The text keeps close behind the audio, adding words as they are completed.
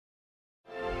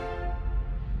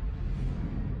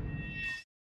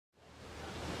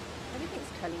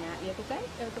rolling out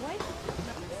the other way.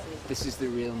 This is the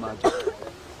real magic.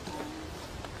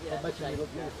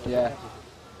 Yeah.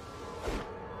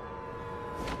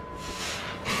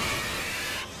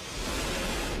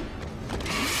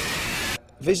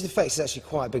 Visual effects is actually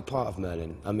quite a big part of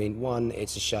Merlin. I mean, one,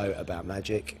 it's a show about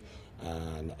magic,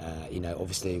 and you know,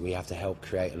 obviously we have to help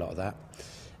create a lot of that.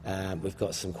 We've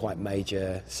got some quite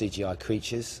major CGI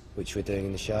creatures which we're doing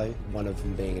in the show, one of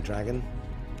them being a dragon.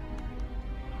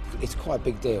 It's quite a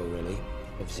big deal, really.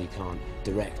 Obviously you can't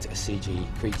direct a CG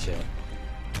creature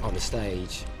on the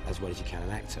stage as well as you can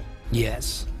an actor.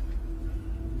 Yes.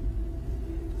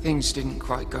 Things didn't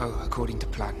quite go according to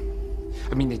plan.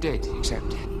 I mean, they did,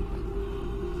 except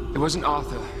it wasn't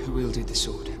Arthur who wielded the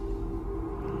sword. It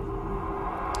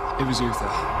was Uther.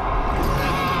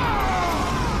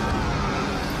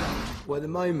 Well, at the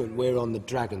moment we're on the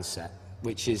dragon set,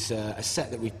 which is a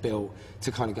set that we've built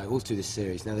to kind of go all through the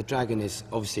series. Now the dragon is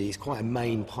obviously he's quite a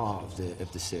main part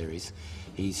of the series.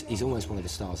 He's almost one of the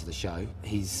stars of the show.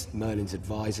 He's Merlin's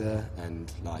advisor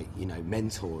and, like, you know,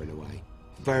 mentor in a way.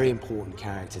 Very important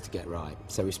character to get right.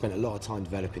 So we spent a lot of time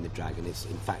developing the dragon. In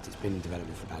fact, it's been in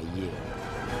development for about a year.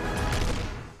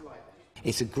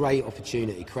 It's a great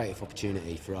opportunity, creative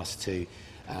opportunity for us to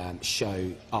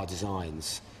show our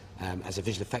designs as a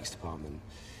visual effects department,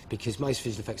 because most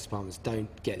visual effects departments don't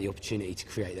get the opportunity to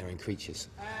create their own creatures.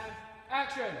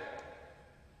 Action!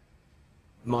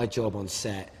 My job on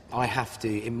set, I have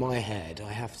to, in my head,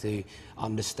 I have to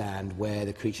understand where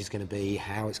the creature's going to be,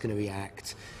 how it's going to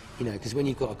react. You know, because when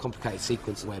you've got a complicated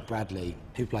sequence where Bradley,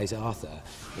 who plays Arthur,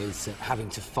 is having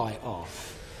to fight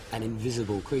off an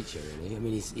invisible creature, really. I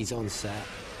mean, he's on set,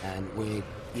 and we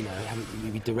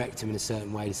direct him in a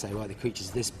certain way to say, right, the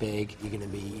creature's this big, you're going to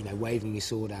be, you know, waving your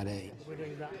sword at it.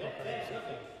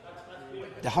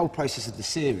 The whole process of the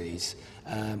series,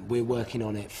 we're working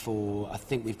on it for, I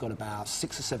think we've got about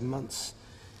 6 or 7 months.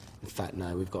 In fact,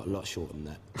 no, we've got a lot shorter than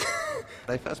that.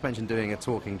 They first mentioned doing a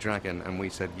talking dragon, and we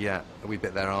said, yeah, we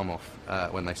bit their arm off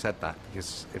when they said that,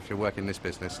 because if you're working in this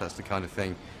business, that's the kind of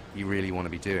thing you really want to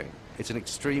be doing. It's an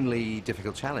extremely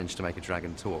difficult challenge to make a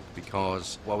dragon talk,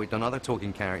 because while we've done other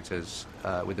talking characters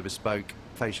with the bespoke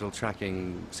facial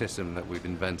tracking system that we've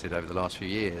invented over the last few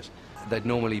years, they'd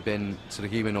normally been sort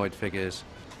of humanoid figures.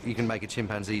 You can make a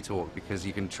chimpanzee talk because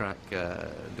you can track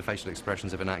the facial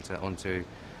expressions of an actor onto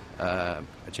a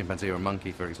chimpanzee or a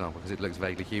monkey, for example, because it looks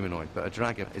vaguely humanoid. But a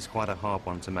dragon is quite a hard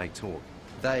one to make talk.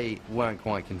 They weren't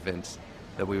quite convinced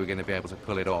that we were going to be able to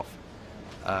pull it off.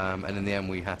 And in the end,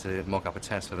 we had to mock up a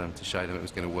test for them to show them it was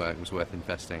going to work, it was worth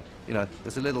investing. You know,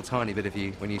 there's a little tiny bit of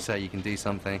you when you say you can do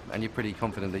something, and you're pretty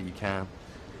confident that you can,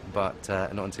 but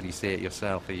not until you see it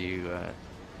yourself are you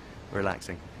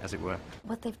relaxing, as it were.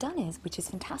 What they've done is, which is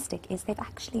fantastic, is they've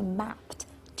actually mapped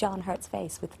John Hurt's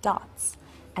face with dots.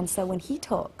 And so when he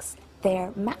talks,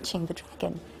 they're matching the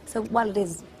dragon. So while it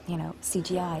is, you know,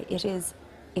 CGI, it is,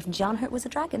 if John Hurt was a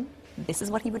dragon, this is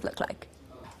what he would look like.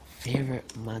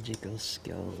 Favorite magical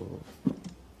skill?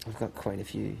 I've got quite a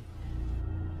few.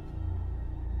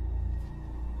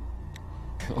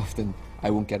 Often I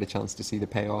won't get a chance to see the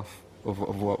payoff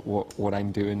of what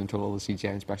I'm doing until all the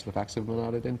CGI and special effects have been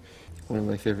added in. One of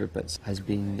my favourite bits has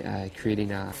been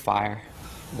creating a fire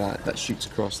that shoots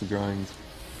across the ground,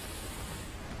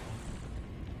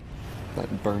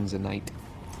 that burns at night.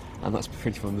 And that's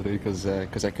pretty fun to do because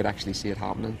I could actually see it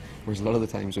happening. Whereas a lot of the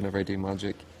times whenever I do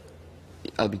magic,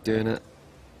 I'll be doing it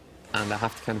and I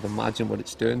have to kind of imagine what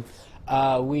it's doing.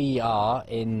 We are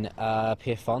in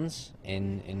Pierrefonds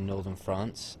in northern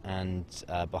France, and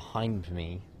behind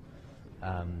me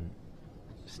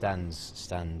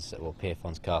stands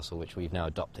Pierrefonds Castle, which we've now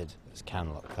adopted as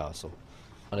Camelot Castle.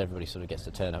 Not everybody sort of gets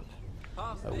to turn up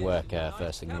at work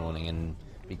first thing in the morning and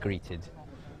be greeted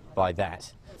by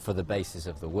that. For the basis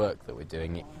of the work that we're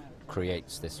doing, it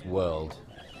creates this world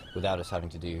without us having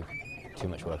to do too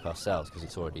much work ourselves, because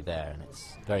it's already there, and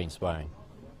it's very inspiring.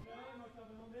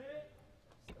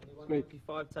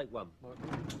 Five, take one.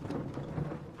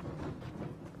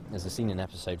 There's a scene in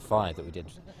episode 5 that we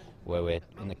did where we're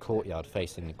in the courtyard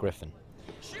facing the griffin,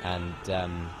 and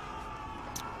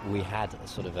we had a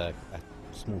sort of a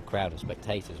small crowd of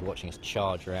spectators watching us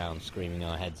charge around, screaming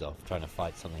our heads off, trying to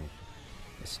fight something,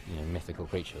 this, you know, mythical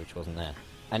creature which wasn't there.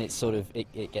 And it's sort of,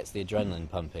 it gets the adrenaline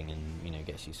pumping, and, you know,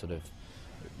 gets you sort of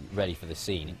ready for the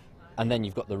scene. And then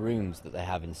you've got the rooms that they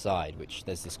have inside, which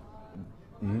there's this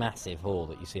massive hall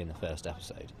that you see in the first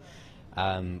episode,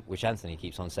 which Anthony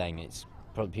keeps on saying it's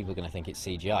probably people are going to think it's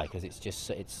CGI because it's just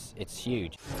it's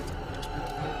huge.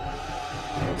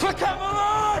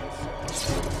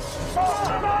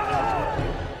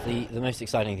 The The most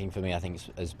exciting thing for me, I think,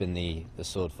 has been the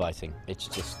sword fighting. It's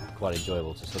just quite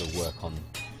enjoyable to sort of work on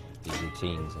these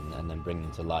routines and then bring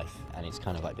them to life. And it's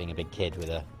kind of like being a big kid with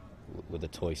a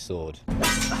toy sword.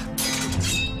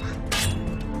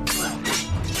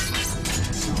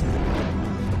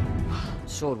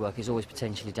 Sword work is always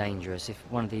potentially dangerous. If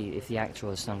the actor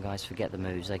or the stunt guys forget the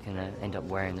moves, they can end up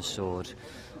wearing the sword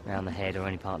around the head or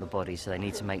any part of the body. So they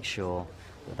need to make sure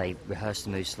that they rehearse the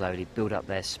moves slowly, build up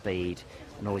their speed,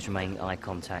 and always remain eye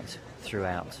contact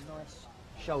throughout.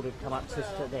 Shoulder come up to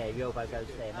there, your elbow goes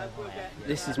there, no higher.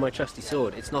 This is my trusty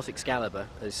sword. It's not Excalibur,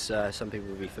 as some people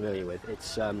will be familiar with.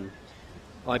 It's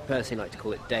I personally like to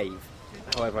call it Dave.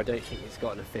 However, I don't think it's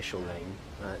got an official name.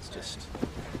 It's just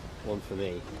one for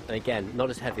me. And again, not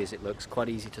as heavy as it looks, quite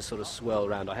easy to sort of swirl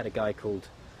around. I had a guy called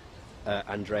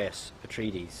Andreas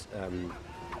Petrides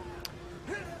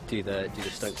do the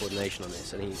stunt coordination on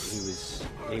this, and he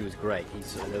was great.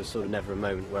 There was sort of never a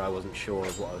moment where I wasn't sure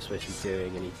of what I was supposed to be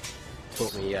doing, and he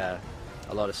taught me a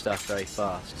lot of stuff very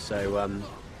fast. So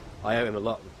I owe him a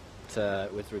lot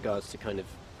with regards to kind of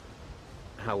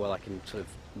how well I can sort of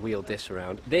wield this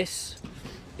around. This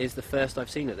is the first I've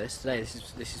seen of this today.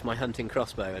 This is my hunting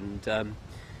crossbow, and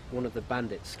one of the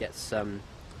bandits gets the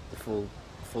full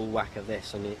whack of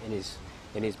this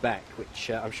in his back,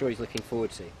 which I'm sure he's looking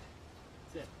forward to.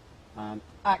 That's it.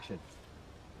 Action.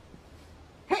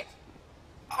 Hit!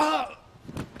 Oh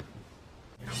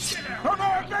no,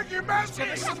 I beg you, master!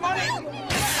 This is my...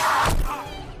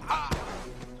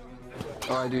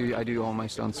 I do all my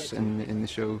stunts in the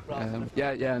show.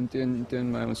 Yeah, I'm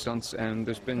doing my own stunts.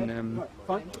 There's been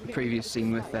a previous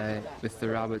scene with the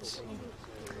rabbits.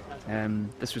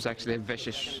 This was actually a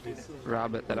vicious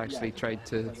rabbit that actually tried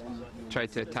to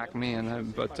attack me,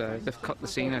 but they've cut the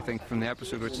scene, I think, from the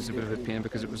episode, which is a bit of a pain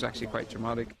because it was actually quite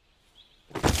dramatic.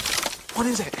 What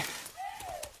is it?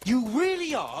 You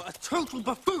really are a total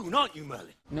buffoon, aren't you,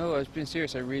 Merlin? No, I was being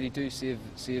serious. I really do save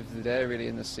the day, really,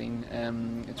 in this scene.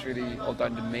 It's really all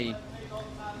down to me.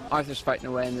 Arthur's fighting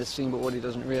away in this scene, but what he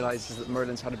doesn't realise is that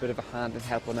Merlin's had a bit of a hand in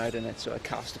helping out in it, so I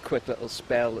cast a quick little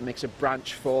spell that makes a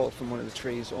branch fall from one of the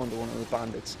trees onto one of the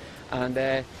bandits,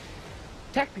 and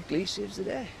technically saves the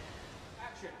day.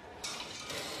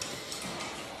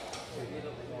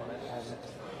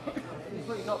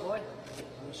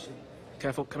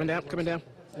 Careful, coming down.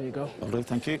 There you go. Will do,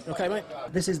 thank you. Okay, mate.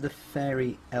 This is the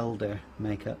Fairy Elder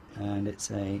makeup, and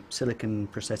it's a silicone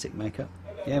prosthetic makeup.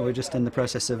 Yeah, we're just in the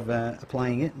process of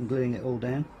applying it and gluing it all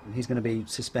down. He's going to be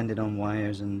suspended on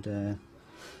wires, and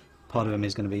part of him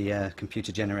is going to be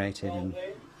computer generated,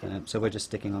 and so we're just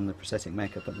sticking on the prosthetic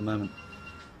makeup at the moment.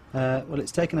 Well,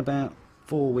 it's taken about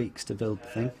 4 weeks to build the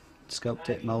thing, sculpt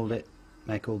it, mould it,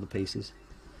 make all the pieces.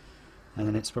 And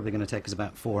then it's probably going to take us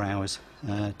about 4 hours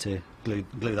to glue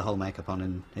the whole makeup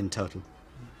on in total.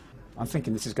 I'm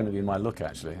thinking this is going to be my look,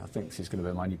 actually. I think this is going to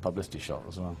be my new publicity shot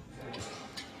as well.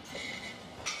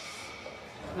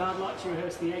 Now I'd like to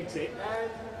rehearse the exit. And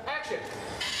action!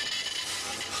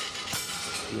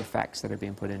 The effects that are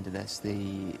being put into this,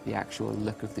 the actual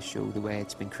look of the show, the way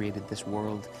it's been created, this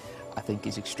world, I think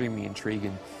is extremely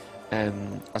intriguing.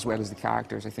 As well as the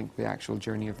characters. I think the actual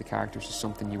journey of the characters is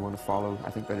something you want to follow. I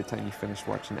think by the time you finish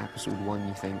watching episode 1,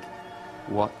 you think,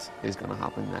 what is going to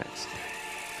happen next?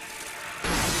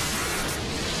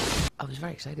 I was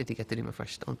very excited to get to do my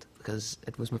first stunt because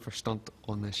it was my first stunt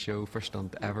on this show, first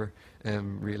stunt ever,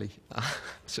 really.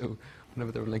 So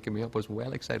whenever they were linking me up, I was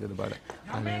well excited about it.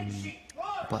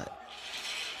 But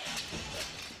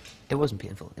it wasn't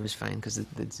painful. It was fine because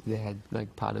they had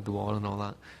like padded the wall and all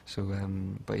that. So,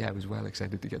 but yeah, I was well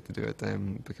excited to get to do it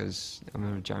because I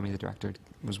remember Jeremy, the director,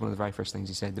 was one of the very first things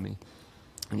he said to me.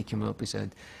 When he came up, he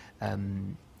said,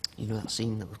 "You know that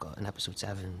scene that we've got in episode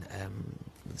 7,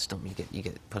 with the stunt you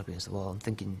get put up against the wall. I'm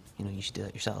thinking, you know, you should do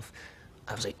that yourself."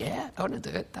 I was like, "Yeah, I want to do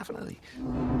it, definitely."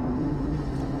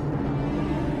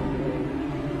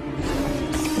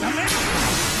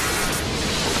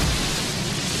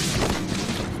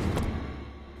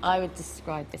 I would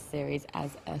describe this series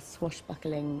as a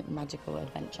swashbuckling magical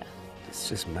adventure. It's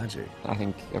just magic. I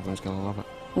think everyone's going to love it.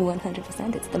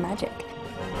 100%, it's the magic.